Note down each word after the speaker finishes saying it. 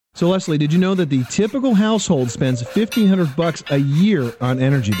So, Leslie, did you know that the typical household spends $1,500 a year on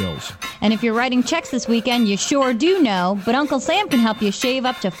energy bills? And if you're writing checks this weekend, you sure do know, but Uncle Sam can help you shave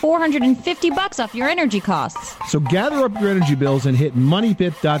up to $450 off your energy costs. So gather up your energy bills and hit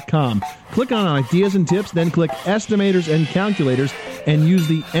moneypit.com. Click on ideas and tips, then click estimators and calculators, and use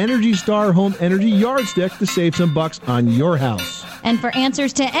the Energy Star Home Energy Yardstick to save some bucks on your house. And for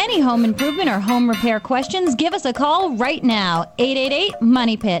answers to any home improvement or home repair questions, give us a call right now,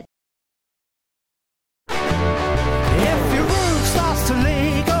 888-MONEYPIT. If your roof starts to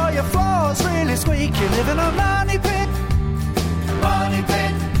leak or your floor's really squeak, you live in a money pit. Money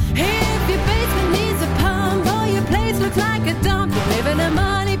pit. If your basement needs a pump or your place looks like a dump, you live in a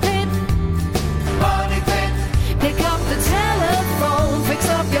money pit. Money pit. Pick up the telephone, fix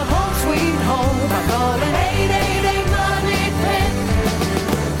up your home sweet home by calling 888-MONEY-PIT.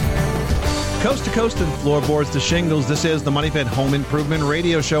 Coast to coast and floorboards to shingles, this is the Money Pit Home Improvement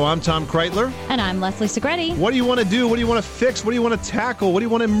Radio Show. I'm Tom Kraeutler. And I'm Leslie Segrete. What do you want to do? What do you want to fix? What do you want to tackle? What do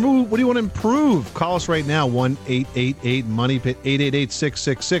you want to move? What do you want to improve? Call us right now, 1-888-MONEY-PIT,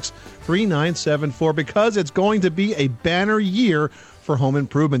 888-666-3974, because it's going to be a banner year for home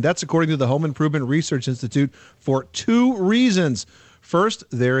improvement. That's according to the Home Improvement Research Institute for two reasons. First,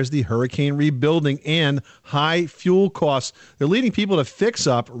 there is the hurricane rebuilding and high fuel costs. They're leading people to fix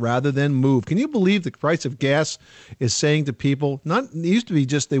up rather than move. Can you believe the price of gas is saying to people, it used to be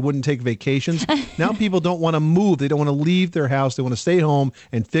just they wouldn't take vacations. Now people don't want to move. They don't want to leave their house. They want to stay home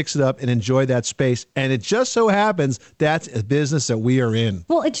and fix it up and enjoy that space. And it just so happens that's a business that we are in.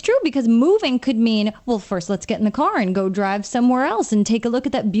 Well, it's true, because moving could mean, well, first let's get in the car and go drive somewhere else and take a look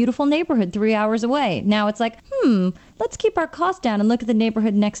at that beautiful neighborhood 3 hours away. Now it's like, let's keep our costs down and look at the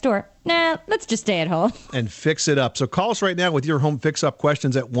neighborhood next door. Nah, let's just stay at home. And fix it up. So call us right now with your home fix-up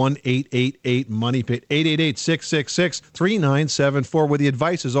questions at 1-888-MONEYPIT, 888-666-3974, where the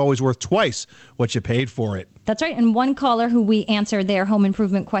advice is always worth twice what you paid for it. That's right. And one caller who we answer their home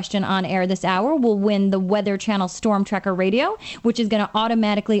improvement question on air this hour will win the Weather Channel Storm Tracker Radio, which is going to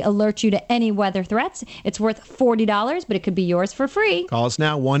automatically alert you to any weather threats. It's worth $40, but it could be yours for free. Call us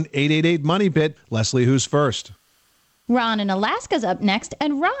now, 1-888-MONEYPIT. Leslie, who's first? Ron in Alaska's up next.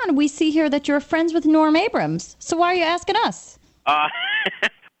 And Ron, we see here that you're friends with Norm Abrams. So why are you asking us? I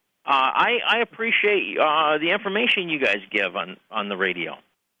appreciate the information you guys give on the radio.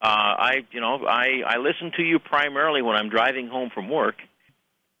 I listen to you primarily when I'm driving home from work.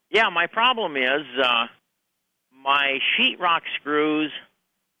 Yeah, my problem is my sheetrock screws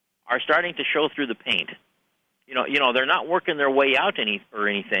are starting to show through the paint. You know, they're not working their way out or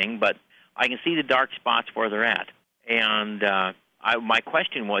anything, but I can see the dark spots where they're at. And my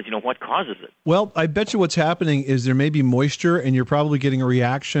question was, what causes it? Well, I bet you what's happening is there may be moisture, and you're probably getting a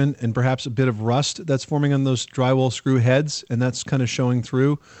reaction and perhaps a bit of rust that's forming on those drywall screw heads, and that's kind of showing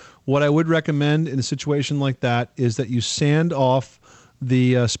through. What I would recommend in a situation like that is that you sand off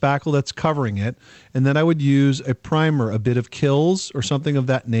the spackle that's covering it, and then I would use a primer, a bit of Kills or something of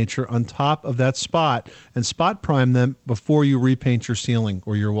that nature on top of that spot, and spot prime them before you repaint your ceiling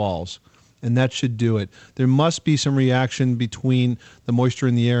or your walls. And that should do it. There must be some reaction between the moisture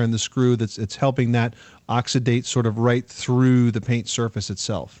in the air and the screw it's helping that oxidate sort of right through the paint surface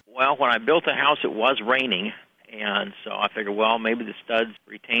itself. Well, when I built the house, it was raining, and so I figured, well, maybe the studs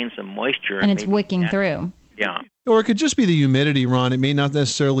retain some moisture. And it's wicking through. Yeah. Or it could just be the humidity, Ron. It may not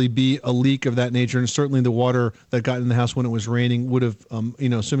necessarily be a leak of that nature, and certainly the water that got in the house when it was raining would have,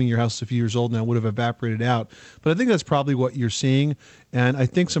 assuming your house is a few years old now, would have evaporated out. But I think that's probably what you're seeing, and I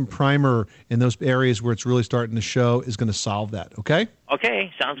think some primer in those areas where it's really starting to show is going to solve that, okay?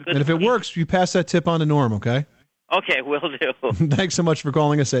 Okay, sounds good. And if it works, you pass that tip on to Norm, okay? Okay, will do. Thanks so much for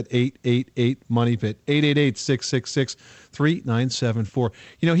calling us at 888-MONEYPIT, 888-666-3974.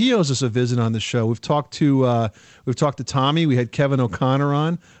 He owes us a visit on the show. We've talked to Tommy. We had Kevin O'Connor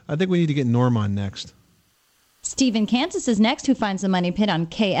on. I think we need to get Norm on next. Steve in Kansas is next, who finds the Money Pit on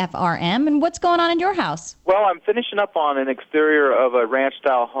KFRM. And what's going on in your house? Well, I'm finishing up on an exterior of a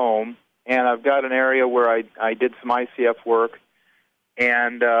ranch-style home, and I've got an area where I did some ICF work.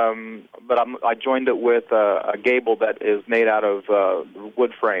 And but I joined it with a gable that is made out of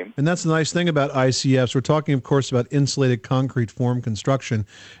wood frame. And that's the nice thing about ICFs. We're talking, of course, about insulated concrete form construction.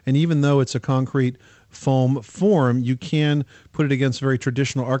 And even though it's a concrete foam form, you can put it against very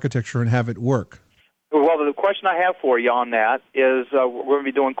traditional architecture and have it work. Well, the question I have for you on that is we're going to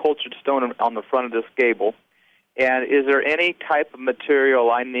be doing cultured stone on the front of this gable. And is there any type of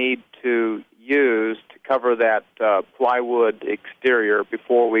material I need to use to cover that plywood exterior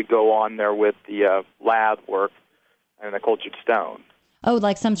before we go on there with the lath work and the cultured stone? Oh,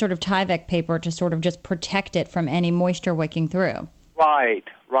 like some sort of Tyvek paper to sort of just protect it from any moisture wicking through.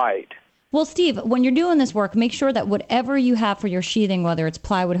 Right. Well, Steve, when you're doing this work, make sure that whatever you have for your sheathing, whether it's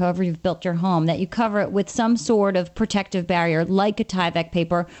plywood, however you've built your home, that you cover it with some sort of protective barrier, like a Tyvek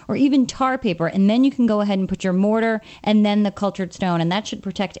paper or even tar paper, and then you can go ahead and put your mortar and then the cultured stone, and that should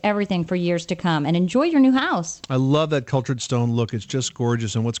protect everything for years to come. And enjoy your new house. I love that cultured stone look. It's just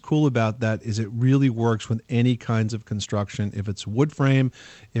gorgeous. And what's cool about that is it really works with any kinds of construction. If it's wood frame,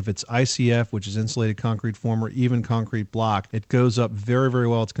 if it's ICF, which is insulated concrete form, or even concrete block, it goes up very, very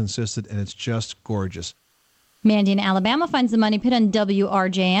well. It's consistent, and it's just gorgeous. Mandy in Alabama finds the Money Pit on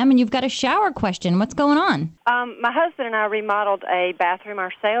WRJM, and you've got a shower question. What's going on? My husband and I remodeled a bathroom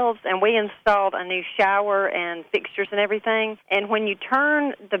ourselves, and we installed a new shower and fixtures and everything. And when you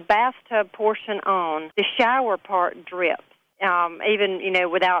turn the bathtub portion on, the shower part drips, even,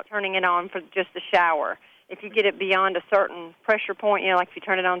 without turning it on for just the shower. If you get it beyond a certain pressure point, like if you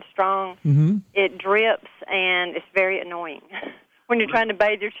turn it on strong, it drips, and it's very annoying. When you're trying to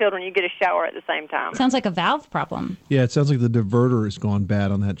bathe your children, you get a shower at the same time. Sounds like a valve problem. Yeah, it sounds like the diverter has gone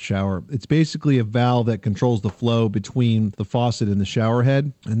bad on that shower. It's basically a valve that controls the flow between the faucet and the shower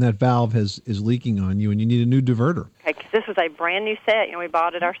head, and that valve is leaking on you, and you need a new diverter. Okay, because this was a brand new set. We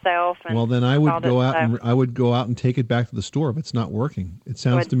bought it ourselves. Well, then I would go out and take it back to the store if it's not working. It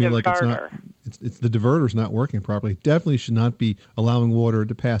sounds to me like it's not. It's the diverter's not working properly. Definitely should not be allowing water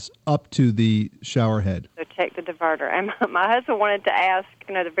to pass up to the shower head. So check the diverter. And my husband wanted to ask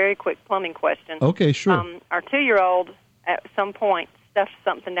another very quick plumbing question. Okay, sure. Our 2-year-old at some point stuffed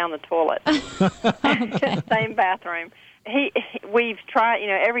something down the toilet. Same bathroom. We've tried,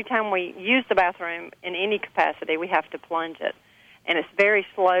 every time we use the bathroom in any capacity, we have to plunge it. And it's very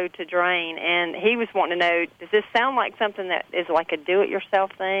slow to drain. And he was wanting to know, does this sound like something that is like a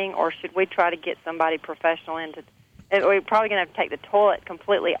do-it-yourself thing, or should we try to get somebody professional into? We're probably going to have to take the toilet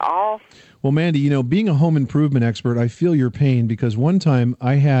completely off. Well, Mandy, being a home improvement expert, I feel your pain because one time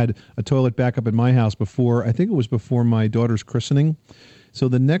I had a toilet back up at my house before my daughter's christening. So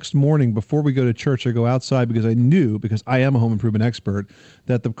the next morning before we go to church, I go outside because I knew, because I am a home improvement expert,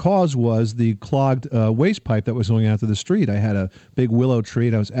 that the cause was the clogged waste pipe that was going out to the street. I had a big willow tree,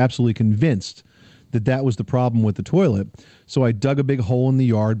 and I was absolutely convinced that was the problem with the toilet. So I dug a big hole in the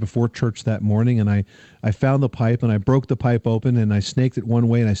yard before church that morning, and I found the pipe, and I broke the pipe open, and I snaked it one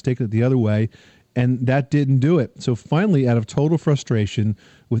way, and I staked it the other way, and that didn't do it. So finally, out of total frustration,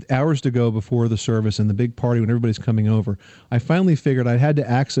 with hours to go before the service and the big party when everybody's coming over, I finally figured I had to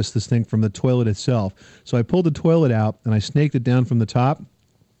access this thing from the toilet itself. So I pulled the toilet out, and I snaked it down from the top.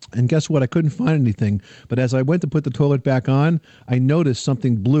 And guess what? I couldn't find anything. But as I went to put the toilet back on, I noticed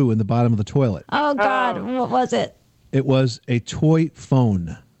something blue in the bottom of the toilet. Oh, God. What was it? It was a toy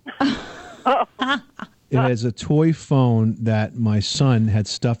phone. It is a toy phone that my son had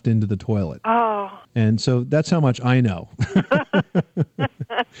stuffed into the toilet. Oh. And so that's how much I know.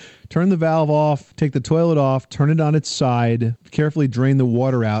 Turn the valve off, take the toilet off, turn it on its side, carefully drain the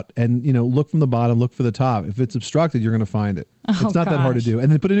water out, and, look from the bottom, look for the top. If it's obstructed, you're going to find it. It's not that hard to do. And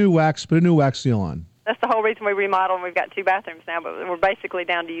then put a new wax seal on. That's the whole reason we remodeled, and we've got 2 bathrooms now, but we're basically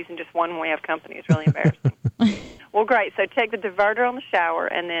down to using just one when we have company. It's really embarrassing. Well, great. So check the diverter on the shower,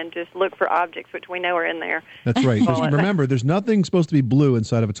 and then just look for objects, which we know are in there. That's right. Remember, there's nothing supposed to be blue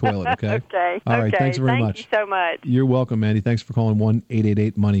inside of a toilet, okay? Okay. All right. Thanks very much. Thank you so much. You're welcome, Mandy. Thanks for calling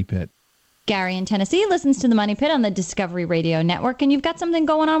 1-888-MONEY-PIT. Gary in Tennessee listens to the Money Pit on the Discovery Radio Network, and you've got something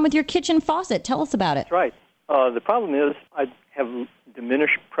going on with your kitchen faucet. Tell us about it. That's right. The problem is I have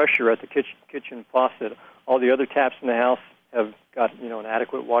diminished pressure at the kitchen faucet. All the other taps in the house have got, an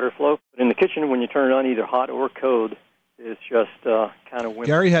adequate water flow. But in the kitchen, when you turn it on, either hot or cold, it's just kind of wimpy.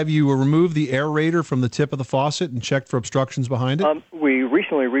 Gary, have you removed the aerator from the tip of the faucet and checked for obstructions behind it? We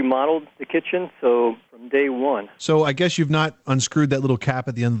recently remodeled the kitchen, so from day one. So I guess you've not unscrewed that little cap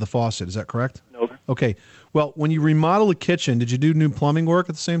at the end of the faucet. Is that correct? Nope. Okay. Well, when you remodel a kitchen, did you do new plumbing work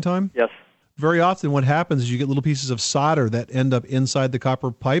at the same time? Yes. Very often what happens is you get little pieces of solder that end up inside the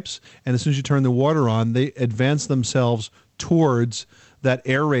copper pipes, and as soon as you turn the water on, they advance themselves towards that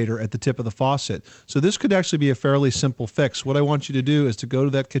aerator at the tip of the faucet. So this could actually be a fairly simple fix. What I want you to do is to go to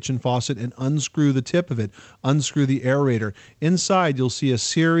that kitchen faucet and unscrew the tip of it, unscrew the aerator. Inside, you'll see a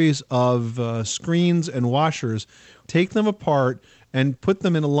series of screens and washers. Take them apart and put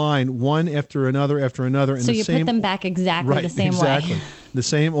them in a line, one after another after another. So you put them back exactly the same exactly. way. The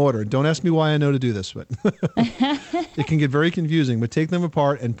same order. Don't ask me why I know to do this, but it can get very confusing. But take them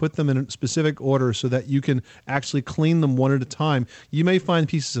apart and put them in a specific order so that you can actually clean them one at a time. You may find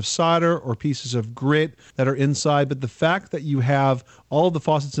pieces of solder or pieces of grit that are inside, but the fact that you have all of the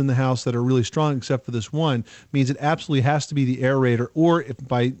faucets in the house that are really strong except for this one means it absolutely has to be the aerator, or if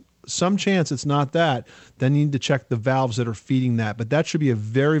by some chance it's not that, then you need to check the valves that are feeding that. But that should be a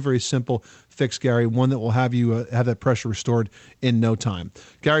very, very simple fix, Gary, one that will have you have that pressure restored in no time.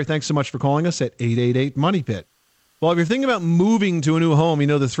 Gary, thanks so much for calling us at 888-MONEY-PIT. Well, if you're thinking about moving to a new home, you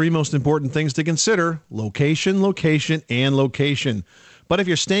know the three most important things to consider: location, location, and location. But if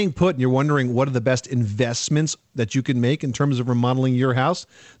you're staying put and you're wondering what are the best investments that you can make in terms of remodeling your house,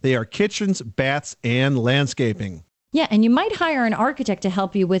 they are kitchens, baths, and landscaping. Yeah, and you might hire an architect to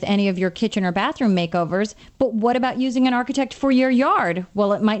help you with any of your kitchen or bathroom makeovers, but what about using an architect for your yard?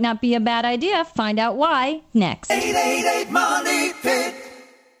 Well, it might not be a bad idea. Find out why next. 888-MONEY-PIT.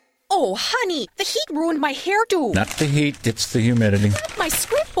 Oh, honey, the heat ruined my hairdo. Not the heat, it's the humidity. My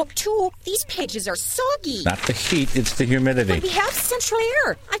scrapbook, too. These pages are soggy. Not the heat, it's the humidity. But we have central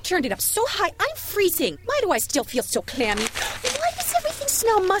air. I turned it up so high, I'm freezing. Why do I still feel so clammy? Why does everything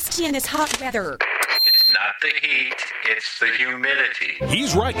smell musty in this hot weather? It's not the heat, it's the humidity.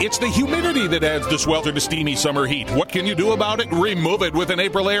 He's right. It's the humidity that adds the swelter to steamy summer heat. What can you do about it? Remove it with an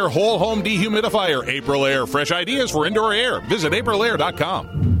Aprilaire whole home dehumidifier. Aprilaire, fresh ideas for indoor air. Visit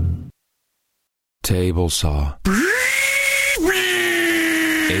aprilaire.com. Table saw.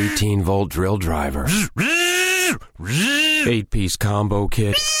 18-volt drill driver. 8-piece combo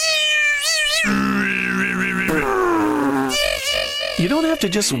kit. You don't have to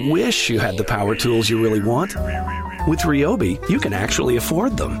just wish you had the power tools you really want. With Ryobi, you can actually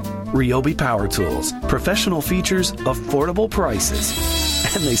afford them. Ryobi Power Tools. Professional features, affordable prices.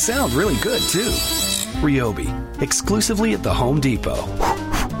 And they sound really good, too. Ryobi. Exclusively at the Home Depot.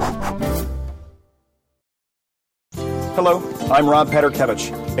 Hello, I'm Rob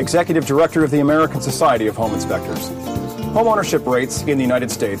Paterkevich, Executive Director of the American Society of Home Inspectors. Homeownership rates in the United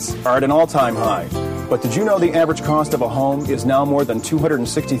States are at an all-time high. But did you know the average cost of a home is now more than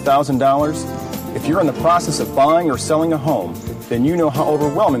 $260,000? If you're in the process of buying or selling a home, then you know how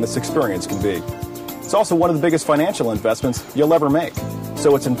overwhelming this experience can be. It's also one of the biggest financial investments you'll ever make.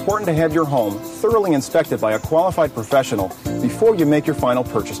 So it's important to have your home thoroughly inspected by a qualified professional before you make your final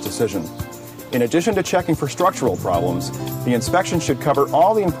purchase decision. In addition to checking for structural problems, the inspection should cover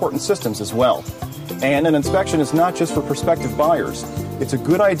all the important systems as well. And an inspection is not just for prospective buyers. It's a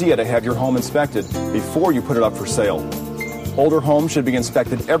good idea to have your home inspected before you put it up for sale. Older homes should be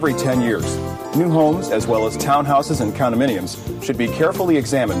inspected every 10 years. New homes, as well as townhouses and condominiums, should be carefully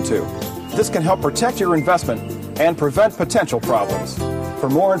examined too. This can help protect your investment and prevent potential problems. For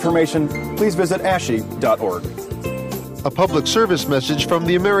more information, please visit ASHI.org. A public service message from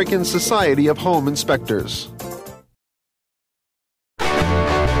the American Society of Home Inspectors.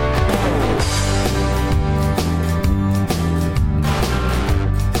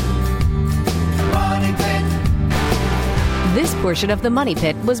 This portion of the Money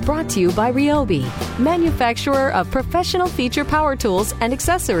Pit was brought to you by Ryobi, manufacturer of professional feature power tools and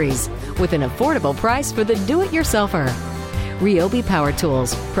accessories, with an affordable price for the do-it-yourselfer. Ryobi Power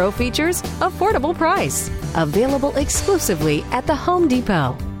Tools, pro features, affordable price. Available exclusively at the Home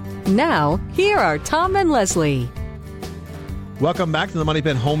Depot. Now, here are Tom and Leslie. Welcome back to the Money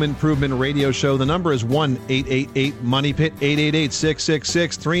Pit Home Improvement Radio Show. The number is 1-888-MONEY-PIT,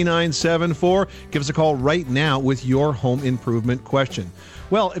 888-666-3974. Give us a call right now with your home improvement question.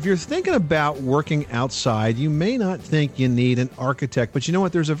 Well, if you're thinking about working outside, you may not think you need an architect, but you know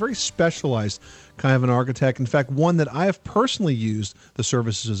what? There's a very specialized kind of an architect. In fact, one that I have personally used the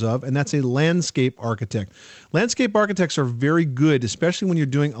services of, and that's a landscape architect. Landscape architects are very good, especially when you're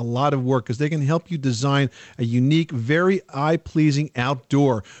doing a lot of work, because they can help you design a unique, very eye-pleasing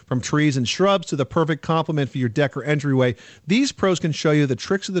outdoor, from trees and shrubs to the perfect complement for your deck or entryway. These pros can show you the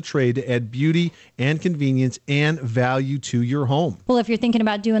tricks of the trade to add beauty and convenience and value to your home. Well, if you're thinking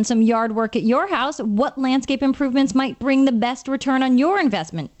about doing some yard work at your house, what landscape improvements might bring the best return on your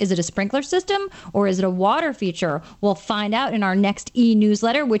investment? Is it a sprinkler system or is it a water feature? We'll find out in our next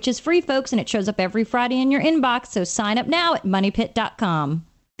e-newsletter, which is free, folks, and it shows up every Friday in your inbox. So sign up now at moneypit.com.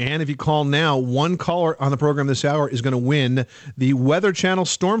 And if you call now, one caller on the program this hour is going to win the Weather Channel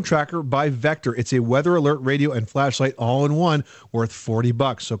Storm Tracker by Vector. It's a weather alert radio and flashlight all in one, worth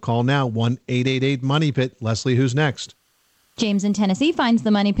 $40. So call now, 1-888-MONEY-PIT. Leslie, who's next? James in Tennessee finds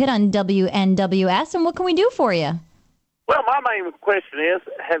the Money Pit on WNWS, and what can we do for you? Well, my main question is,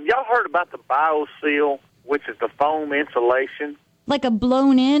 have y'all heard about the BioSeal, which is the foam insulation? like a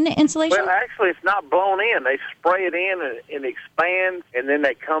blown-in insulation? Well, actually, it's not blown in. They spray it in and it expands, and then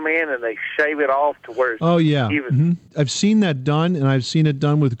they come in and they shave it off to where it's even. I've seen that done, and I've seen it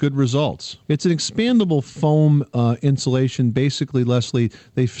done with good results. It's an expandable foam insulation. Basically, Leslie,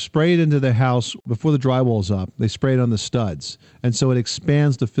 they spray it into the house before the drywall's up. They spray it on the studs, and so it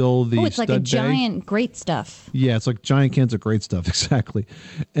expands to fill the it's stud like a bay. giant great stuff. Yeah, it's like giant cans of great stuff, exactly.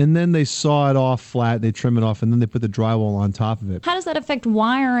 And then they saw it off flat, they trim it off, and then they put the drywall on top of it. How does that affect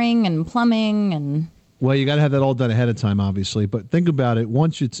wiring and plumbing and... Well, you got to have that all done ahead of time, obviously. But think about it.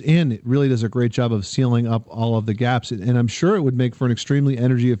 Once it's in, it really does a great job of sealing up all of the gaps. And I'm sure it would make for an extremely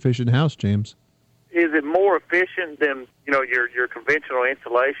energy-efficient house, James. Is it more efficient than, your conventional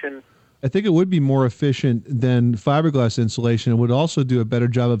insulation? I think it would be more efficient than fiberglass insulation. It would also do a better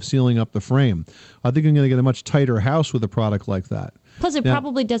job of sealing up the frame. I think I'm going to get a much tighter house with a product like that. Plus, it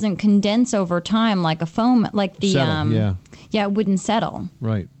probably doesn't condense over time like a foam, like the... Yeah, it wouldn't settle.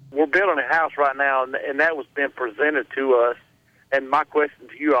 Right. We're building a house right now, and that was being presented to us. And my question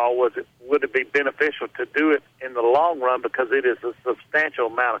to you all was, would it be beneficial to do it in the long run because it is a substantial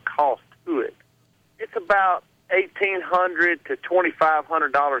amount of cost to it? It's about $1,800 to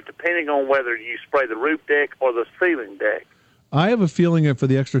 $2,500, depending on whether you spray the roof deck or the ceiling deck. I have a feeling that for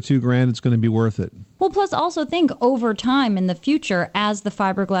the extra $2,000, it's going to be worth it. Well, plus also think over time in the future, as the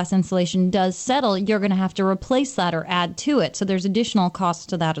fiberglass insulation does settle, you're going to have to replace that or add to it. So there's additional costs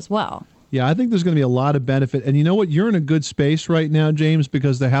to that as well. Yeah, I think there's going to be a lot of benefit. And you know what? You're in a good space right now, James,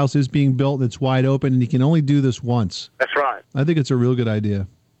 because the house is being built and it's wide open, and you can only do this once. That's right. I think it's a real good idea.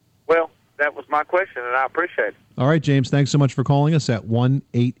 Well, that was my question, and I appreciate it. All right, James, thanks so much for calling us at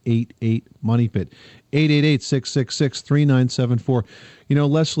 1-888-MONEYPIT, 888-666-3974.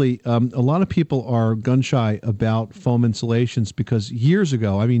 Leslie, a lot of people are gun-shy about foam insulations because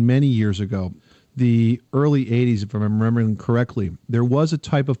many years ago, the early 80s, if I'm remembering correctly, there was a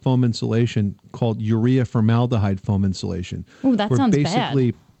type of foam insulation called urea formaldehyde foam insulation. Ooh, that sounds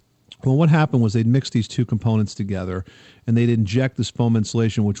bad. Well, what happened was they'd mix these two components together, and they'd inject this foam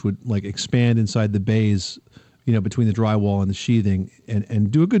insulation, which would expand inside the bays, between the drywall and the sheathing,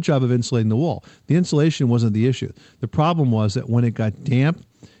 and do a good job of insulating the wall. The insulation wasn't the issue. The problem was that when it got damp,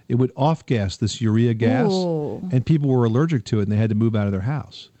 it would off-gas this urea gas, and people were allergic to it, and they had to move out of their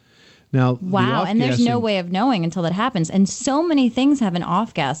house. Now, wow, and there's no way of knowing until that happens. And so many things have an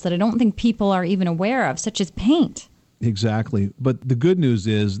off-gas that I don't think people are even aware of, such as paint. Exactly. But the good news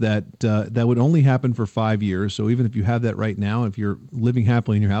is that that would only happen for 5 years. So even if you have that right now, if you're living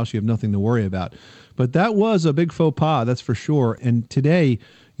happily in your house, you have nothing to worry about. But that was a big faux pas, that's for sure. And today,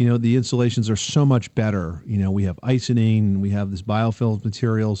 the insulations are so much better. We have Icynene, we have this biofilm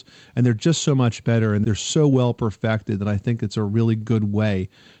materials, and they're just so much better. And they're so well perfected that I think it's a really good way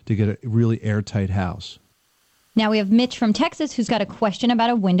to get a really airtight house. Now we have Mitch from Texas who's got a question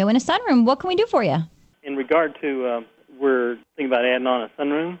about a window in a sunroom. What can we do for you? In regard to, we're thinking about adding on a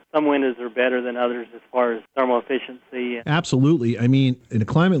sunroom. Some windows are better than others as far as thermal efficiency. Absolutely. I mean, in a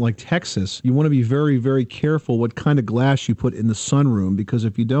climate like Texas, you want to be very, very careful what kind of glass you put in the sunroom, because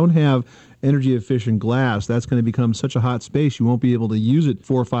if you don't have energy-efficient glass, that's going to become such a hot space you won't be able to use it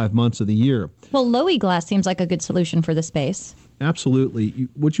 4 or 5 months of the year. Well, Lowy glass seems like a good solution for the space. Absolutely.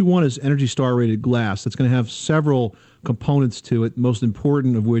 What you want is Energy Star rated glass. That's going to have several components to it, most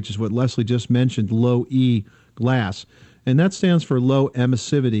important of which is what Leslie just mentioned, low E glass. And that stands for low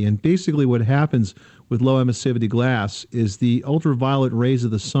emissivity. And basically what happens with low emissivity glass is the ultraviolet rays of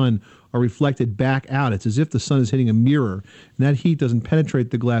the sun are reflected back out. It's as if the sun is hitting a mirror, and that heat doesn't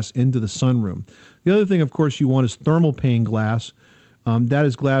penetrate the glass into the sunroom. The other thing, of course, you want is thermal pane glass. That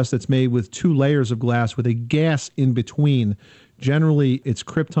is glass that's made with 2 layers of glass with a gas in between. Generally, it's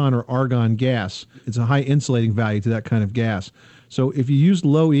krypton or argon gas. It's a high insulating value to that kind of gas. So if you use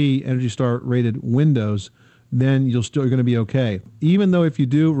low E Energy Star rated windows, then you're going to be okay. Even though if you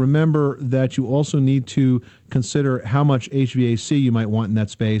do, remember that you also need to consider how much HVAC you might want in that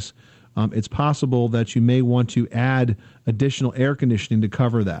space. It's possible that you may want to add additional air conditioning to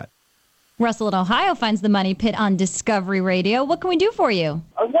cover that. Russell in Ohio finds the Money Pit on Discovery Radio. What can we do for you?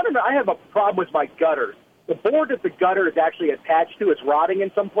 I was wondering, I have a problem with my gutters. The board that the gutter is actually attached to is rotting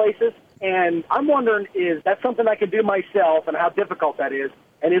in some places, and I'm wondering, is that something I can do myself and how difficult that is?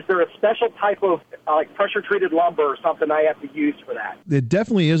 And is there a special type of pressure-treated lumber or something I have to use for that? It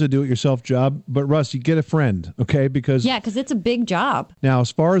definitely is a do-it-yourself job, but Russ, you get a friend, okay? Because it's a big job. Now,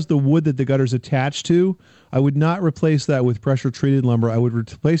 as far as the wood that the gutter's attached to, I would not replace that with pressure-treated lumber. I would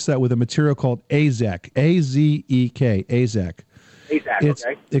replace that with a material called AZEK, A-Z-E-K, AZEK. It's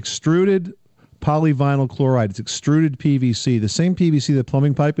extruded polyvinyl chloride. It's extruded PVC, the same PVC that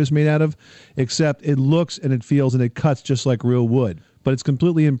plumbing pipe is made out of, except it looks and it feels and it cuts just like real wood. but it's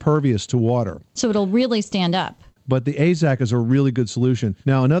completely impervious to water. So it'll really stand up. But the AZAC is a really good solution.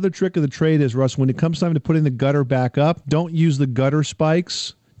 Now, another trick of the trade is, Russ, when it comes time to putting the gutter back up, don't use the gutter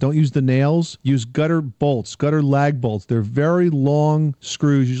spikes. Don't use the nails. Use gutter bolts, gutter lag bolts. They're very long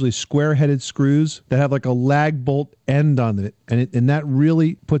screws, usually square-headed screws that have like a lag bolt end on it. And that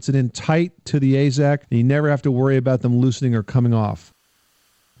really puts it in tight to the AZAC, and you never have to worry about them loosening or coming off.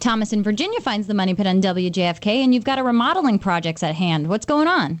 Thomas in Virginia finds the Money Pit on WJFK, and you've got a remodeling project at hand. What's going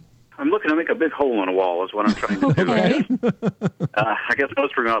on? I'm looking to make a big hole in a wall is what I'm trying to do. I guess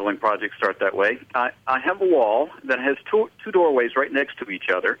most remodeling projects start that way. I have a wall that has two doorways right next to each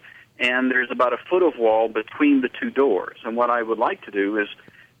other, and there's about a foot of wall between the two doors. And what I would like to do is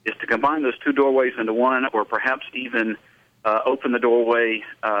to combine those two doorways into one, or perhaps even open the doorway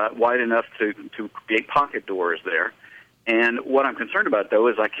wide enough to create pocket doors there. And what I'm concerned about, though,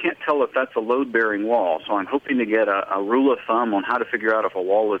 is I can't tell if that's a load-bearing wall. So I'm hoping to get a rule of thumb on how to figure out if a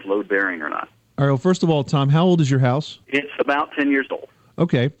wall is load-bearing or not. All right, well, first of all, Tom, how old is your house? It's about 10 years old.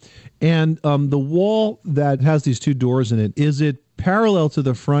 Okay. And the wall that has these two doors in it, is it parallel to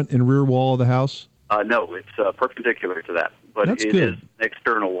the front and rear wall of the house? No, it's perpendicular to that. But That's it good. is an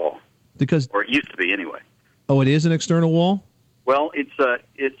external wall. Or it used to be, anyway. Oh, it is an external wall? Well, it's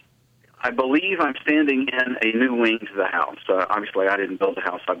I believe I'm standing in a new wing to the house. Obviously, I didn't build the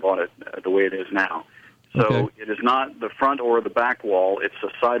house. I bought it the way it is now. So It is not the front or the back wall. It's a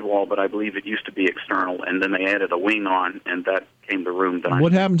side wall, but I believe it used to be external, and then they added a wing on, and that came the room that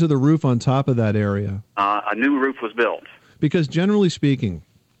What happened to the roof on top of that area? A new roof was built. Because generally speaking,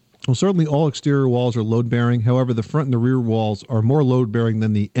 well, certainly all exterior walls are load-bearing. However, the front and the rear walls are more load-bearing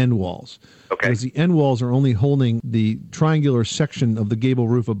than the end walls. Okay. Because the end walls are only holding the triangular section of the gable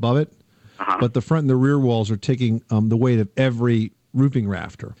roof above it. But the front and the rear walls are taking the weight of every roofing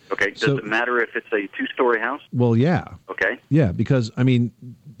rafter. Okay. Does it matter if it's a two-story house? Well, yeah. Okay. Yeah, because, I mean,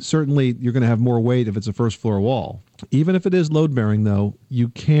 certainly you're going to have more weight if it's a first-floor wall. Even if it is load-bearing, though, you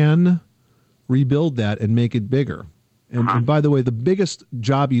can rebuild that and make it bigger. And by the way, the biggest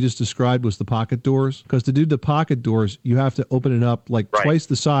job you just described was the pocket doors. Because to do the pocket doors, you have to open it up like twice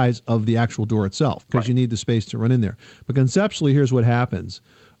the size of the actual door itself, because you need the space to run in there. But conceptually, here's what happens.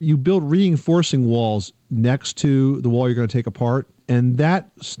 You build reinforcing walls next to the wall you're going to take apart, and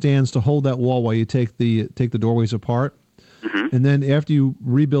that stands to hold that wall while you take the doorways apart. And then after you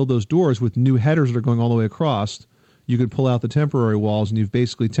rebuild those doors with new headers that are going all the way across, you could pull out the temporary walls, and you've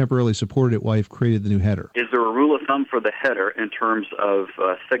basically temporarily supported it while you've created the new header. Is there a rule of thumb for the header in terms of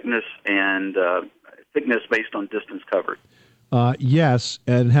thickness and thickness based on distance covered? Yes,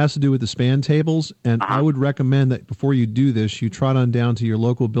 and it has to do with the span tables, and I would recommend that before you do this, you trot on down to your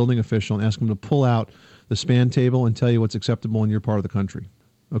local building official and ask them to pull out the span table and tell you what's acceptable in your part of the country.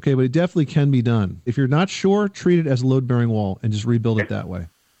 Okay, but it definitely can be done. If you're not sure, treat it as a load-bearing wall and just rebuild it that way.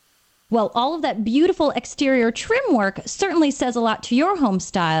 Well, all of that beautiful exterior trim work certainly says a lot to your home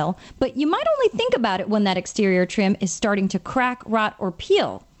style, but you might only think about it when that exterior trim is starting to crack, rot, or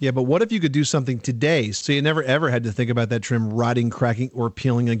peel. Yeah, but what if you could do something today so you never ever had to think about that trim rotting, cracking, or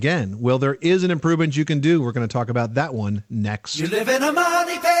peeling again? Well, there is an improvement you can do. We're going to talk about that one next. You live in a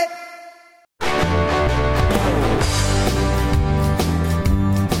money pit.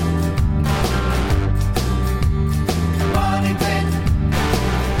 Money Pit.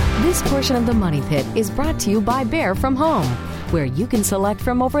 This portion of the Money Pit is brought to you by Bear from Home, where you can select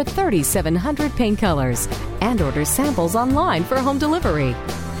from over 3,700 paint colors and order samples online for home delivery.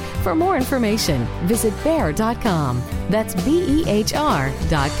 For more information, visit behr.com. That's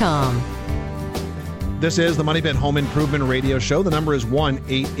BEHR.com. This is the Money Pit Home Improvement Radio Show. The number is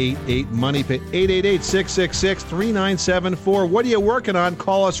 1-888-MONEY-PIT, 888-666-3974. What are you working on?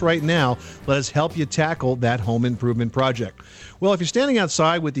 Call us right now. Let us help you tackle that home improvement project. Well, if you're standing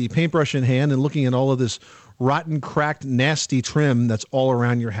outside with the paintbrush in hand and looking at all of this rotten, cracked, nasty trim that's all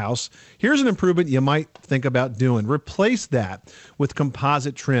around your house, here's an improvement you might think about doing. Replace that with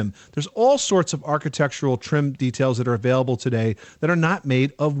composite trim. There's all sorts of architectural trim details that are available today that are not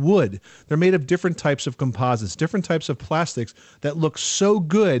made of wood. They're made of different types of composites, different types of plastics that look so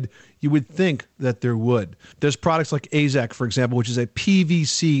good you would think that they're wood. There's products like AZAC, for example, which is a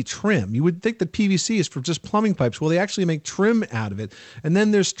PVC trim. You would think that PVC is for just plumbing pipes. Well, they actually make trim out of it. And then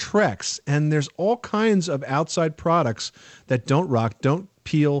there's Trex, and there's all kinds of outside products that don't rock, don't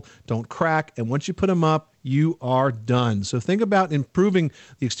peel, don't crack, and once you put them up, you are done. So think about improving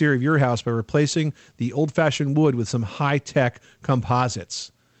the exterior of your house by replacing the old-fashioned wood with some high-tech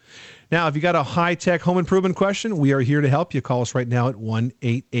composites. Now, if you got a high-tech home improvement question, we are here to help you. Call us right now at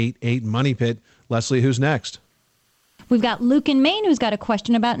 1-888-MONEY-PIT. Leslie, who's next? We've got Luke in Maine who's got a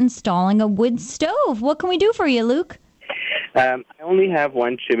question about installing a wood stove. What can we do for you, Luke? I only have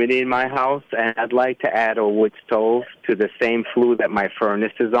one chimney in my house, and I'd like to add a wood stove to the same flue that my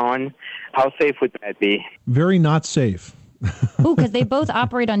furnace is on. How safe would that be? Very not safe. Ooh, because they both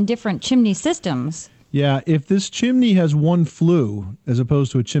operate on different chimney systems. Yeah, if this chimney has one flue as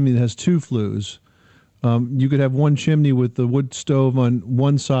opposed to a chimney that has two flues, you could have one chimney with the wood stove on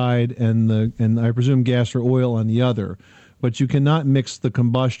one side and I presume gas or oil on the other, but you cannot mix the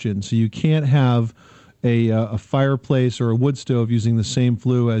combustion. So you can't have a fireplace or a wood stove using the same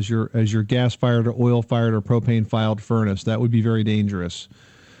flue as your gas-fired or oil-fired or propane-fired furnace. That would be very dangerous.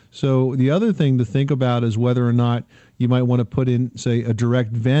 So the other thing to think about is whether or not you might want to put in, say, a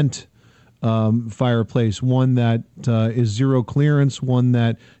direct vent fireplace, one that is zero clearance, one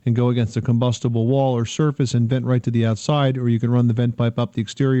that can go against a combustible wall or surface and vent right to the outside, or you can run the vent pipe up the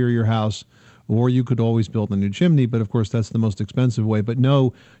exterior of your house, or you could always build a new chimney, but of course that's the most expensive way. But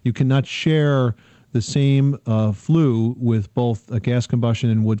no, you cannot share the same flue with both a gas combustion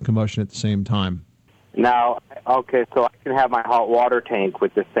and wood combustion at the same time. Now, okay, so I can have my hot water tank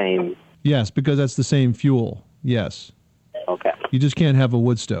with the same... Yes, because that's the same fuel, yes. Okay. You just can't have a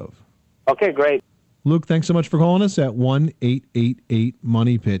wood stove. Okay, great. Luke, thanks so much for calling us at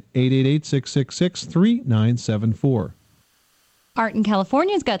 1-888-MONEY-PIT, 888-666-3974. Art in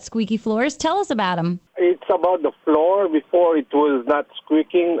California's got squeaky floors. Tell us about them. It's about the floor. Before it was not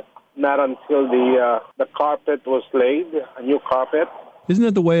squeaking, not until the carpet was laid, a new carpet. Isn't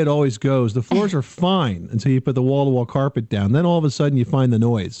that the way it always goes? The floors are fine until you put the wall-to-wall carpet down. Then all of a sudden you find the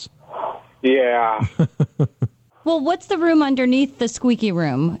noise. Yeah. Well, what's the room underneath the squeaky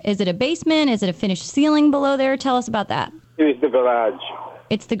room? Is it a basement? Is it a finished ceiling below there? Tell us about that. It is the garage.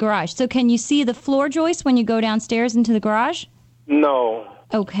 It's the garage. So can you see the floor joist when you go downstairs into the garage? No.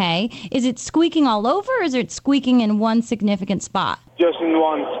 Okay. Is it squeaking all over, or is it squeaking in one significant spot? Just in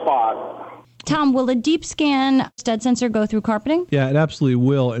one spot. Tom, will a deep scan stud sensor go through carpeting? Yeah, it absolutely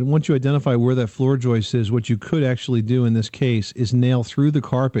will. And once you identify where that floor joist is, what you could actually do in this case is nail through the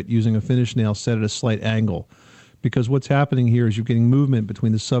carpet using a finish nail set at a slight angle. Because what's happening here is you're getting movement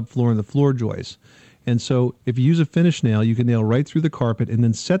between the subfloor and the floor joist. And so if you use a finish nail, you can nail right through the carpet and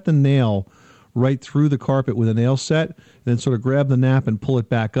then set the nail right through the carpet with a nail set, and then sort of grab the nap and pull it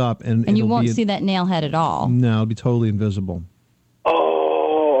back up. And you won't see that nail head at all. No, it'll be totally invisible.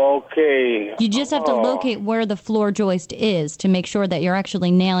 Oh, okay. You just have to locate where the floor joist is to make sure that you're actually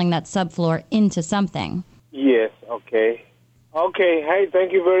nailing that subfloor into something. Yes, okay. Okay, hey,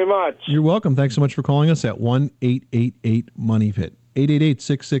 thank you very much. You're welcome. Thanks so much for calling us at 1-888-MONEY-PIT,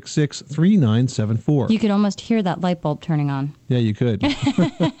 888-666-3974. You could almost hear that light bulb turning on. Yeah, you could.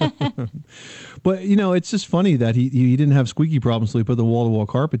 But, you know, it's just funny that he didn't have squeaky problems, so he put the wall-to-wall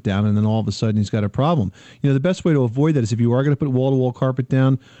carpet down, and then all of a sudden he's got a problem. You know, the best way to avoid that is if you are going to put wall-to-wall carpet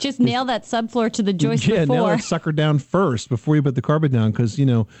down... Just nail that subfloor to the joist before. Yeah, nail that sucker down first before you put the carpet down, because, you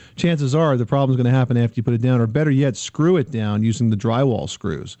know, chances are the problem's going to happen after you put it down, or better yet, screw it down using the drywall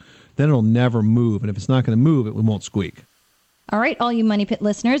screws. Then it'll never move, and if it's not going to move, it won't squeak. All right, all you Money Pit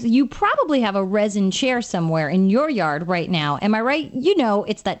listeners, you probably have a resin chair somewhere in your yard right now. Am I right? You know,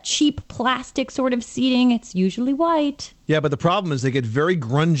 it's that cheap plastic sort of seating. It's usually white. Yeah, but the problem is they get very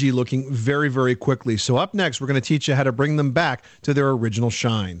grungy looking very, very quickly. So up next, we're going to teach you how to bring them back to their original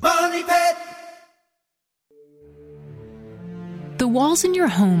shine. Money Pit! The walls in your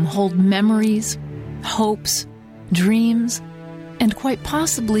home hold memories, hopes, dreams, and quite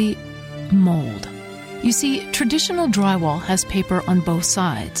possibly mold. You see, traditional drywall has paper on both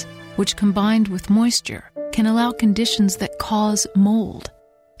sides, which combined with moisture can allow conditions that cause mold.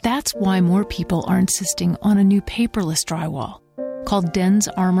 That's why more people are insisting on a new paperless drywall called Den's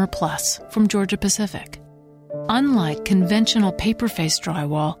Armor Plus from Georgia Pacific. Unlike conventional paper-faced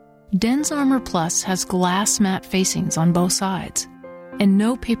drywall, Den's Armor Plus has glass matte facings on both sides, and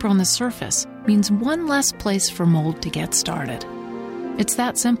no paper on the surface means one less place for mold to get started. It's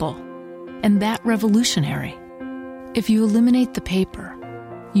that simple. And that revolutionary. If you eliminate the paper,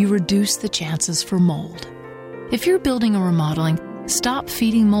 you reduce the chances for mold. If you're building or remodeling, stop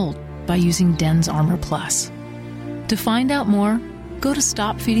feeding mold by using Den's Armor Plus. To find out more, go to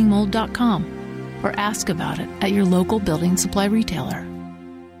stopfeedingmold.com or ask about it at your local building supply retailer.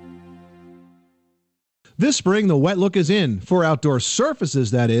 This spring, the wet look is in, for outdoor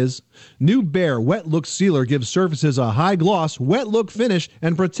surfaces, that is. New Behr Wet Look Sealer gives surfaces a high gloss, wet look finish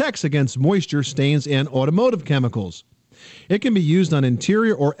and protects against moisture, stains, and automotive chemicals. It can be used on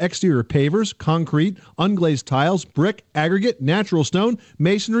interior or exterior pavers, concrete, unglazed tiles, brick, aggregate, natural stone,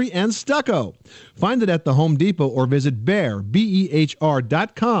 masonry, and stucco. Find it at the Home Depot or visit Behr,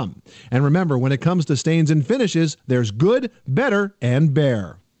 BEHR.com. And remember, when it comes to stains and finishes, there's good, better, and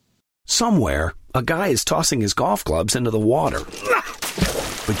Behr. Somewhere, a guy is tossing his golf clubs into the water.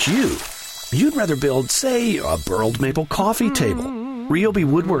 But you'd rather build, say, a burled maple coffee table. Ryobi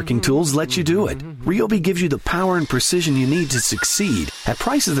Woodworking Tools lets you do it. Ryobi gives you the power and precision you need to succeed at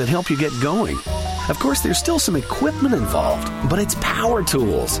prices that help you get going. Of course, there's still some equipment involved, but it's power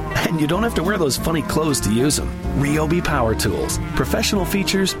tools, and you don't have to wear those funny clothes to use them. Ryobi Power Tools. Professional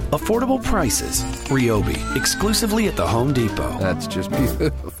features, affordable prices. Ryobi, exclusively at the Home Depot. That's just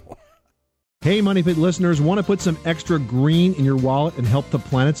beautiful. Hey, Money Pit listeners, want to put some extra green in your wallet and help the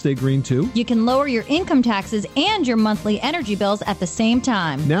planet stay green too? You can lower your income taxes and your monthly energy bills at the same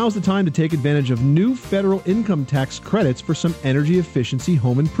time. Now's the time to take advantage of new federal income tax credits for some energy efficiency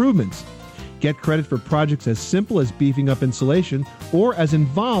home improvements. Get credit for projects as simple as beefing up insulation or as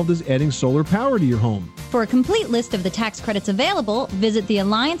involved as adding solar power to your home. For a complete list of the tax credits available, visit the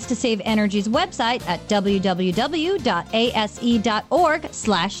Alliance to Save Energy's website at www.ase.org/tax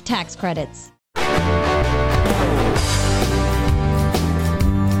credits.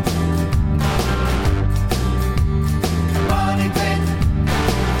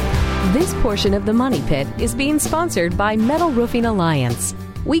 This portion of the Money Pit is being sponsored by Metal Roofing Alliance.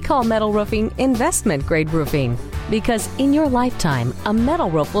 We call metal roofing investment grade roofing because in your lifetime, a metal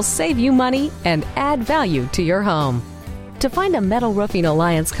roof will save you money and add value to your home. To find a Metal Roofing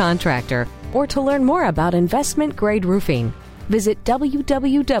Alliance contractor or to learn more about investment grade roofing, visit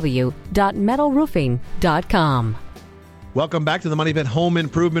www.metalroofing.com. Welcome back to the Money Pit Home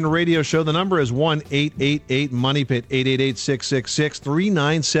Improvement Radio Show. The number is 1-888-MONEY-PIT,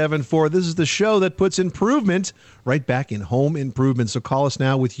 888-666-3974. This is the show that puts improvement right back in home improvement. So call us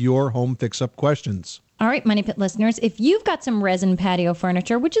now with your home fix-up questions. All right, Money Pit listeners, if you've got some resin patio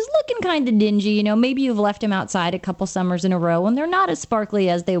furniture, which is looking kind of dingy, maybe you've left them outside a couple summers in a row and they're not as sparkly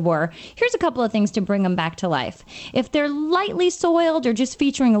as they were, here's a couple of things to bring them back to life. If they're lightly soiled or just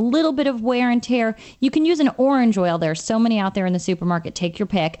featuring a little bit of wear and tear, you can use an orange oil. There are so many out there in the supermarket. Take your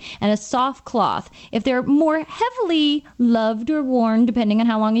pick. And a soft cloth. If they're more heavily loved or worn, depending on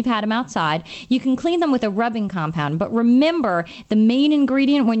how long you've had them outside, you can clean them with a rubbing compound. But remember, the main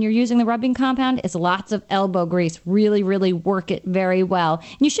ingredient when you're using the rubbing compound is lots of elbow grease. Really, really work it very well.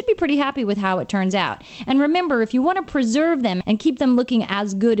 And you should be pretty happy with how it turns out. And remember, if you want to preserve them and keep them looking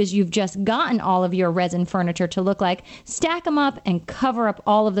as good as you've just gotten all of your resin furniture to look like, stack them up and cover up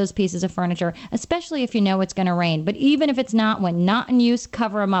all of those pieces of furniture, especially if you know it's going to rain. But even if it's not, when not in use,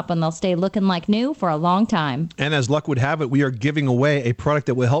 cover them up and they'll stay looking like new for a long time. And as luck would have it, we are giving away a product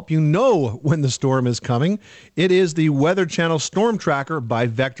that will help you know when the storm is coming. It is the Weather Channel Storm Tracker by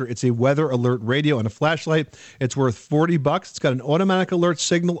Vector. It's a weather alert radio and a flashlight. It's worth $40. It's got an automatic alert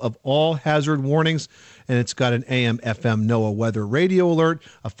signal of all hazard warnings, and it's got an AM, FM, NOAA weather radio alert,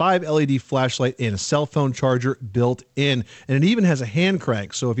 a 5 LED flashlight, and a cell phone charger built in. And it even has a hand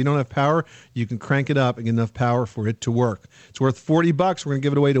crank, so if you don't have power, you can crank it up and get enough power for it to work. It's worth $40. We're going to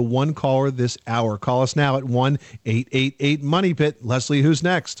give it away to one caller this hour. Call us now at 1-888-MONEY-PIT. Leslie, who's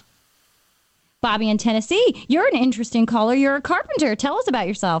next? Bobby in Tennessee. You're an interesting caller. You're a carpenter. Tell us about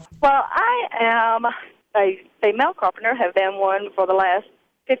yourself. Well, I am a female carpenter, have been one for the last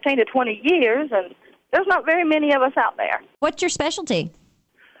 15 to 20 years, and there's not very many of us out there. What's your specialty?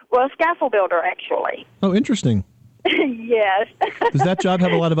 Well, scaffold builder, actually. Oh, interesting. Yes. Does that job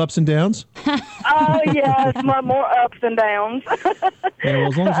have a lot of ups and downs? Oh, yes, more ups and downs. Yeah, well,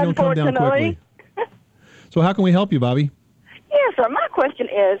 as long as you don't come down quickly. So how can we help you, Bobby? Yes, sir. My question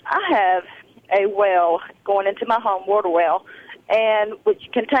is, I have a well going into my home, water well, and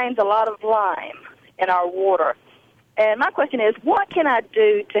which contains a lot of lime in our water. And my question is, what can I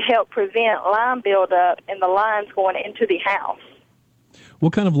do to help prevent lime buildup in the lines going into the house?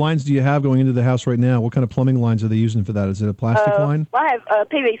 What kind of lines do you have going into the house right now? What kind of plumbing lines are they using for that? Is it a plastic line? I have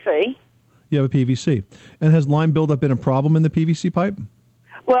PVC. You have a PVC. And has lime buildup been a problem in the PVC pipe?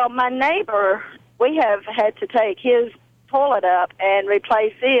 Well, my neighbor, we have had to take his toilet up and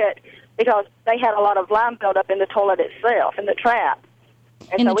replace it because they had a lot of lime buildup in the toilet itself, in the trap.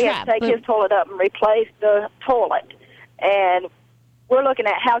 And so we have to take his toilet up and replace the toilet. And we're looking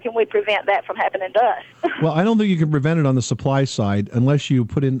at how can we prevent that from happening to us. Well, I don't think you can prevent it on the supply side unless you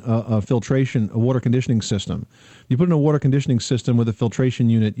put in a filtration, a water conditioning system. If you put in a water conditioning system with a filtration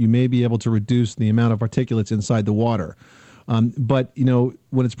unit, you may be able to reduce the amount of particulates inside the water. But,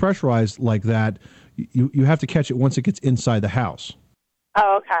 when it's pressurized like that, you have to catch it once it gets inside the house.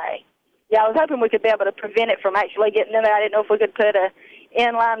 Oh, okay. Yeah, I was hoping we could be able to prevent it from actually getting in there. I didn't know if we could put a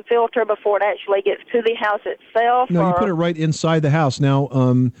inline filter before it actually gets to the house itself. No, you put it right inside the house. Now,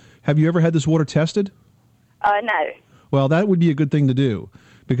 have you ever had this water tested? No. Well, that would be a good thing to do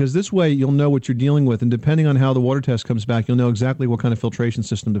because this way you'll know what you're dealing with, and depending on how the water test comes back, you'll know exactly what kind of filtration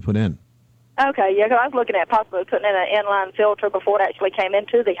system to put in. Okay, yeah, 'cause I was looking at possibly putting in an inline filter before it actually came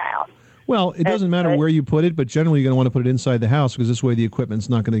into the house. Well, it doesn't matter where you put it, but generally you're going to want to put it inside the house because this way the equipment's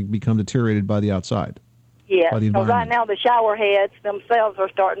not going to become deteriorated by the outside. Yeah, by the because right environment. now the shower heads themselves are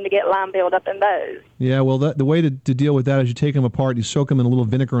starting to get lime buildup in those. Yeah, well, the way to deal with that is you take them apart, you soak them in a little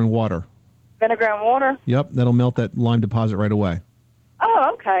vinegar and water. Vinegar and water? Yep, that'll melt that lime deposit right away.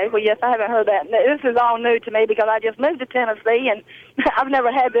 Oh, okay. Well, yes, I haven't heard that. This is all new to me because I just moved to Tennessee, and I've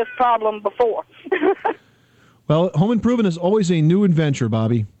never had this problem before. Well, home improvement is always a new adventure,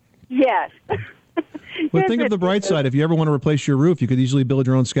 Bobby. Yes. But think of the bright side. If you ever want to replace your roof, you could easily build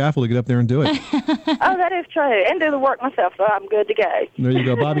your own scaffold to get up there and do it. Oh, that is true. And do the work myself, so I'm good to go. There you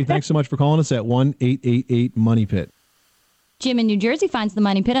go. Bobby, thanks so much for calling us at 1-888-MONEY-PIT. Jim in New Jersey finds the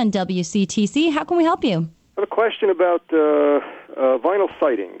Money Pit on WCTC. How can we help you? I have a question about vinyl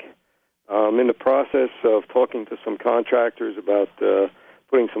siding. I'm in the process of talking to some contractors about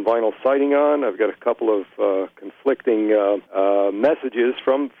putting some vinyl siding on. I've got a couple of conflicting messages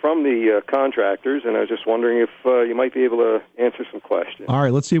from the contractors, and I was just wondering if you might be able to answer some questions. All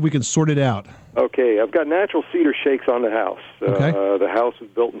right, let's see if we can sort it out. Okay, I've got natural cedar shakes on the house. Okay. The house was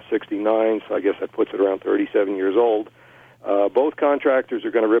built in '69, so I guess that puts it around 37 years old. Both contractors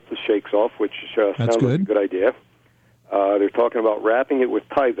are going to rip the shakes off, which sounds like a good idea. They're talking about wrapping it with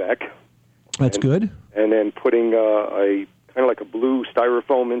Tyvek. That's good. And then putting a kind of like a blue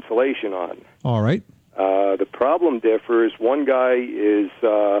styrofoam insulation on. All right. The problem differs. One guy is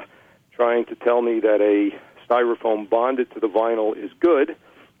trying to tell me that a styrofoam bonded to the vinyl is good.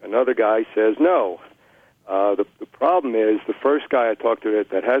 Another guy says no. The problem is the first guy I talked to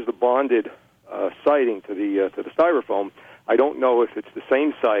that has the bonded siding to the styrofoam, I don't know if it's the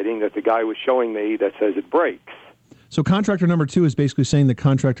same siding that the guy was showing me that says it breaks. So contractor number 2 is basically saying that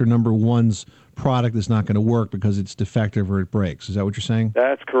contractor number 1's product is not going to work because it's defective or it breaks. Is that what you're saying?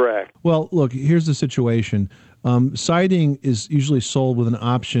 That's correct. Well, look, here's the situation. Siding is usually sold with an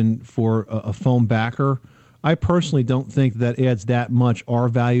option for a foam backer. I personally don't think that adds that much R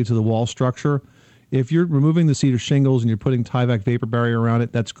value to the wall structure. If you're removing the cedar shingles and you're putting Tyvek vapor barrier around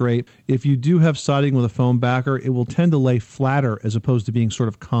it, that's great. If you do have siding with a foam backer, it will tend to lay flatter as opposed to being sort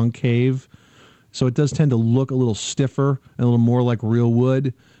of concave. So it does tend to look a little stiffer and a little more like real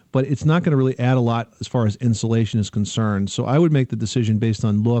wood, but it's not going to really add a lot as far as insulation is concerned. So I would make the decision based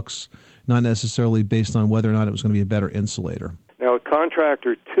on looks, not necessarily based on whether or not it was going to be a better insulator. Now,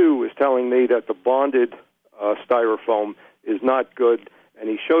 contractor 2 is telling me that the bonded styrofoam is not good, and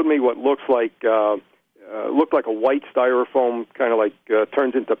he showed me what looked like a white styrofoam, kind of like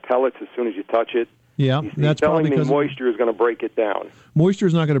turns into pellets as soon as you touch it. Yeah, that's telling probably me because moisture is going to break it down. Moisture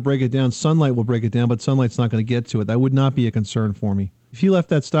is not going to break it down. Sunlight will break it down, but sunlight's not going to get to it. That would not be a concern for me. If he left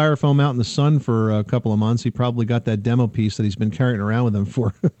that styrofoam out in the sun for a couple of months, he probably got that demo piece that he's been carrying around with him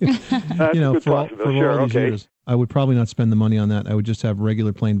for, for all these years. I would probably not spend the money on that. I would just have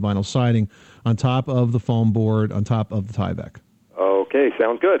regular plain vinyl siding on top of the foam board, on top of the Tyvek. Okay,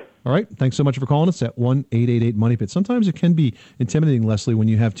 sounds good. All right. Thanks so much for calling us at 1-888-MONEY-PIT. Sometimes it can be intimidating, Leslie, when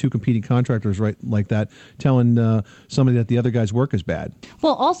you have two competing contractors right like that telling somebody that the other guy's work is bad.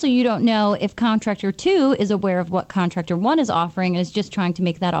 Well, also, you don't know if contractor 2 is aware of what contractor 1 is offering and is just trying to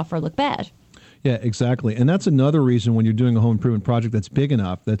make that offer look bad. Yeah, exactly. And that's another reason when you're doing a home improvement project that's big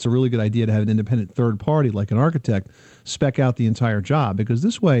enough, that's a really good idea to have an independent third party like an architect spec out the entire job, because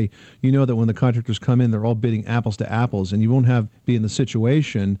this way you know that when the contractors come in, they're all bidding apples to apples, and you won't be in the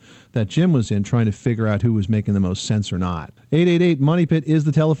situation that Jim was in trying to figure out who was making the most sense or not. 888-MONEY-PIT is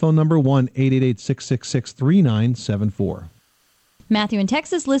the telephone number, 1-888-666-3974. Matthew in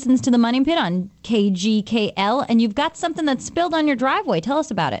Texas listens to the Money Pit on KGKL, and you've got something that's spilled on your driveway. Tell us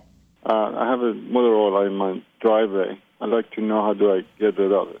about it. I have a motor oil in my driveway. I'd like to know how do I get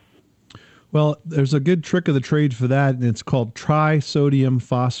rid of it. Well, there's a good trick of the trade for that, and it's called trisodium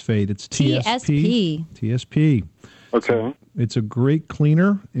phosphate. It's TSP. TSP. Okay. It's a great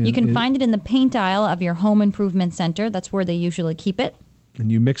cleaner. You can find it in the paint aisle of your home improvement center. That's where they usually keep it.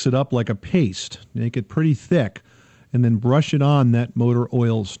 And you mix it up like a paste. Make it pretty thick, and then brush it on that motor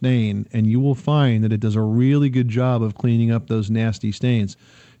oil stain, and you will find that it does a really good job of cleaning up those nasty stains.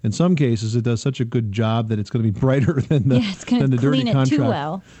 In some cases, it does such a good job that it's going to be brighter than the dirty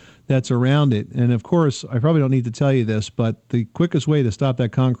contract that's around it. And of course, I probably don't need to tell you this, but the quickest way to stop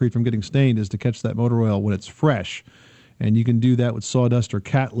that concrete from getting stained is to catch that motor oil when it's fresh. And you can do that with sawdust or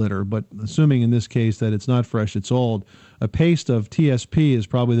cat litter. But assuming in this case that it's not fresh, it's old, a paste of TSP is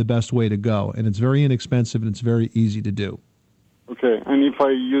probably the best way to go. And it's very inexpensive and it's very easy to do. Okay, and if I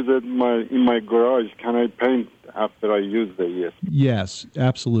use it in my garage, can I paint after I use the ESP? Yes,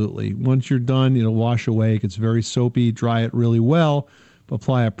 absolutely. Once you're done, it'll wash away. It gets very soapy. Dry it really well.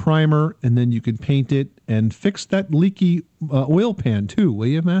 Apply a primer, and then you can paint it and fix that leaky oil pan too, will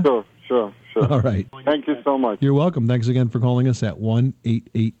you, Matt? Sure. All right. Thank you so much. You're welcome. Thanks again for calling us at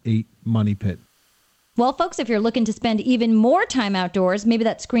 1-888-MONEY-PIT. Well, folks, if you're looking to spend even more time outdoors, maybe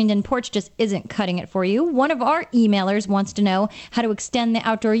that screened-in porch just isn't cutting it for you. One of our emailers wants to know how to extend the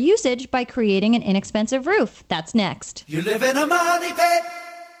outdoor usage by creating an inexpensive roof. That's next. You live in a money pit.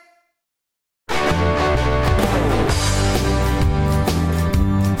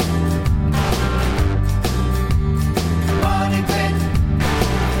 Money pit.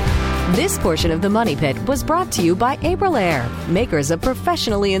 This portion of the Money Pit was brought to you by Aprilaire, makers of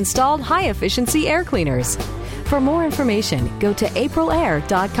professionally installed high-efficiency air cleaners. For more information, go to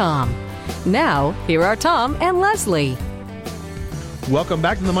aprilaire.com. Now, here are Tom and Leslie. Welcome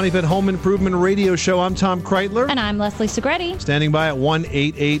back to the Money Pit Home Improvement Radio Show. I'm Tom Kraeutler. And I'm Leslie Segrete. Standing by at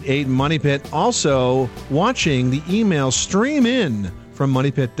 1-888-MONEY-PIT. Also, watching the email stream in from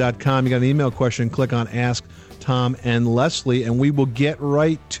moneypit.com. You got an email question, click on Ask Tom and Leslie, and we will get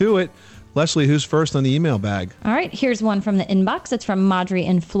right to it. Leslie, who's first on the email bag? All right, here's one from the inbox. It's from Madri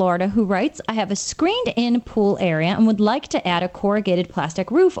in Florida, who writes, I have a screened-in pool area and would like to add a corrugated plastic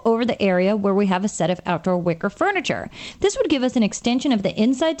roof over the area where we have a set of outdoor wicker furniture. This would give us an extension of the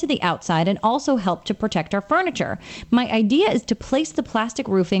inside to the outside and also help to protect our furniture. My idea is to place the plastic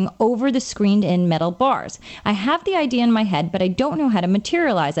roofing over the screened-in metal bars. I have the idea in my head, but I don't know how to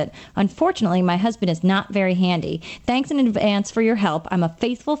materialize it. Unfortunately, my husband is not very handy. Thanks in advance for your help. I'm a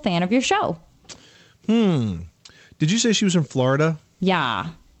faithful fan of your show. Did you say she was in Florida?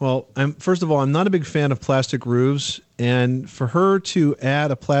 Yeah. Well, first of all, I'm not a big fan of plastic roofs, and for her to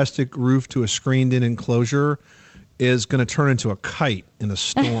add a plastic roof to a screened-in enclosure is going to turn into a kite in a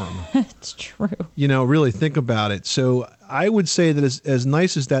storm. It's true. You know, really think about it. So I would say that as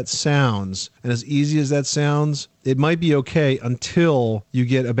nice as that sounds and as easy as that sounds, it might be okay until you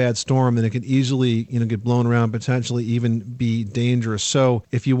get a bad storm, and it can easily, get blown around, potentially even be dangerous. So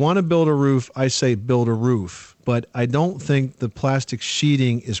if you want to build a roof, I say build a roof. But I don't think the plastic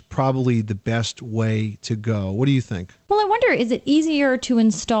sheeting is probably the best way to go. What do you think? Well, I wonder, is it easier to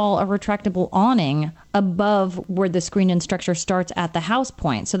install a retractable awning above where the screened-in structure starts at the house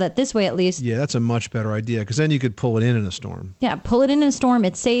point, so that this way at least... Yeah, that's a much better idea, because then you could pull it in a storm. Yeah, pull it in a storm.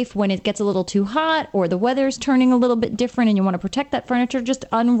 It's safe. When it gets a little too hot or the weather's turning a little bit different and you want to protect that furniture, just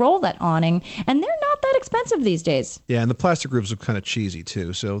unroll that awning. And they're not that expensive these days. Yeah, and the plastic roofs are kind of cheesy,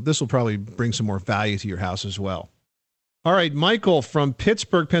 too, so this will probably bring some more value to your house as well. All right, Michael from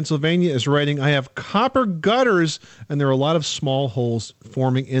Pittsburgh, Pennsylvania is writing, I have copper gutters, and there are a lot of small holes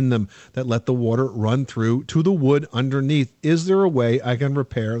forming in them that let the water run through to the wood underneath. Is there a way I can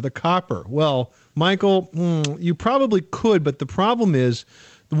repair the copper? Well, Michael, you probably could, but the problem is,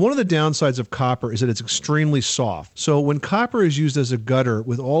 one of the downsides of copper is that it's extremely soft. So when copper is used as a gutter,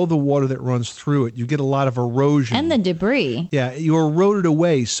 with all the water that runs through it, you get a lot of erosion. And the debris. Yeah, you erode it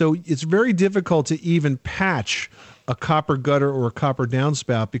away. So it's very difficult to even patch a copper gutter or a copper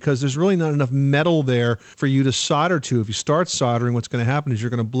downspout because there's really not enough metal there for you to solder to. If you start soldering, what's going to happen is you're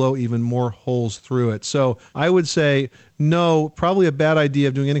going to blow even more holes through it. So I would say no, probably a bad idea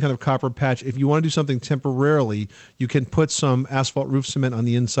of doing any kind of copper patch. If you want to do something temporarily, you can put some asphalt roof cement on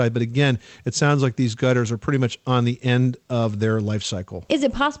the inside. But again, it sounds like these gutters are pretty much on the end of their life cycle. Is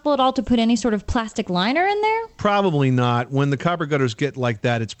it possible at all to put any sort of plastic liner in there? Probably not. When the copper gutters get like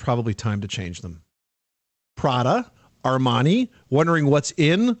that, it's probably time to change them. Prada, Armani, wondering what's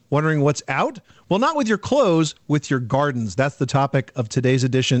in, wondering what's out? Well, not with your clothes, with your gardens. That's the topic of today's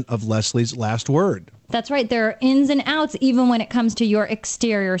edition of Leslie's Last Word. That's right. There are ins and outs even when it comes to your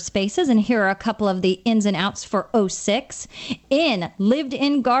exterior spaces. And here are a couple of the ins and outs for 06. In,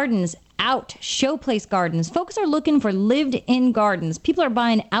 lived-in gardens. Out, showplace gardens. Folks are looking for lived-in gardens. People are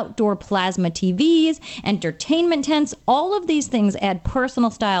buying outdoor plasma TVs, entertainment tents. All of these things add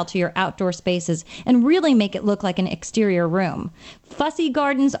personal style to your outdoor spaces and really make it look like an exterior room. Fussy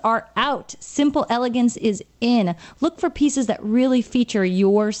gardens are out. Simple elegance is in. Look for pieces that really feature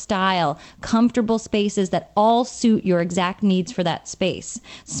your style. Comfortable spaces that all suit your exact needs for that space.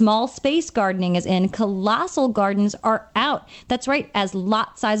 Small space gardening is in. Colossal gardens are out. That's right. As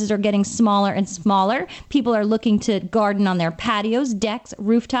lot sizes are getting smaller and smaller, people are looking to garden on their patios, decks,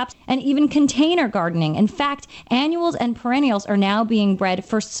 rooftops, and even container gardening. In fact, annuals and perennials are now being bred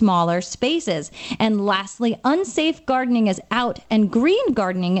for smaller spaces. And lastly, unsafe gardening is out and green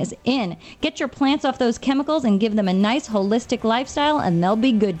gardening is in. Get your plants off those chemicals and give them a nice holistic lifestyle and they'll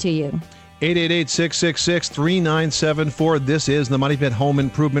be good to you. 888-666-3974. This is the Money Pit Home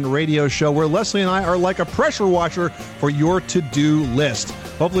Improvement Radio Show, where Leslie and I are like a pressure washer for your to-do list.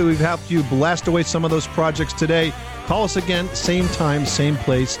 Hopefully we've helped you blast away some of those projects today. Call us again, same time, same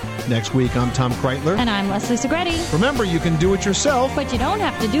place next week. I'm Tom Kraeutler. And I'm Leslie Segrete. Remember, you can do it yourself, but you don't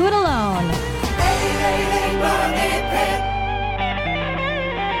have to do it alone. 888 Money Pit.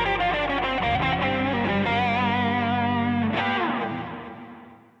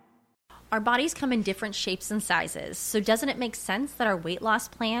 Our bodies come in different shapes and sizes, so doesn't it make sense that our weight loss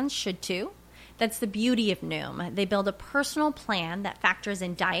plans should too? That's the beauty of Noom. They build a personal plan that factors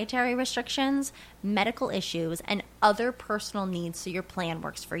in dietary restrictions, medical issues, and other personal needs so your plan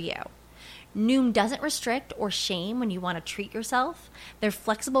works for you. Noom doesn't restrict or shame when you want to treat yourself. Their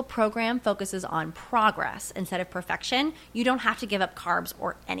flexible program focuses on progress instead of perfection. You don't have to give up carbs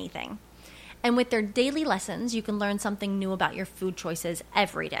or anything. And with their daily lessons, you can learn something new about your food choices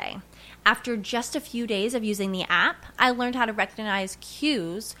every day. After just a few days of using the app, I learned how to recognize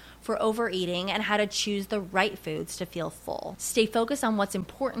cues for overeating and how to choose the right foods to feel full. Stay focused on what's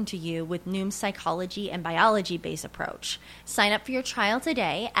important to you with Noom's psychology and biology-based approach. Sign up for your trial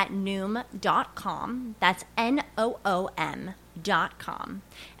today at Noom.com. That's Noom.com.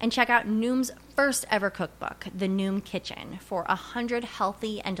 And check out Noom's first ever cookbook, The Noom Kitchen, for 100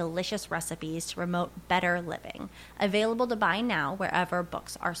 healthy and delicious recipes to promote better living. Available to buy now wherever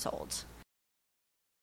books are sold.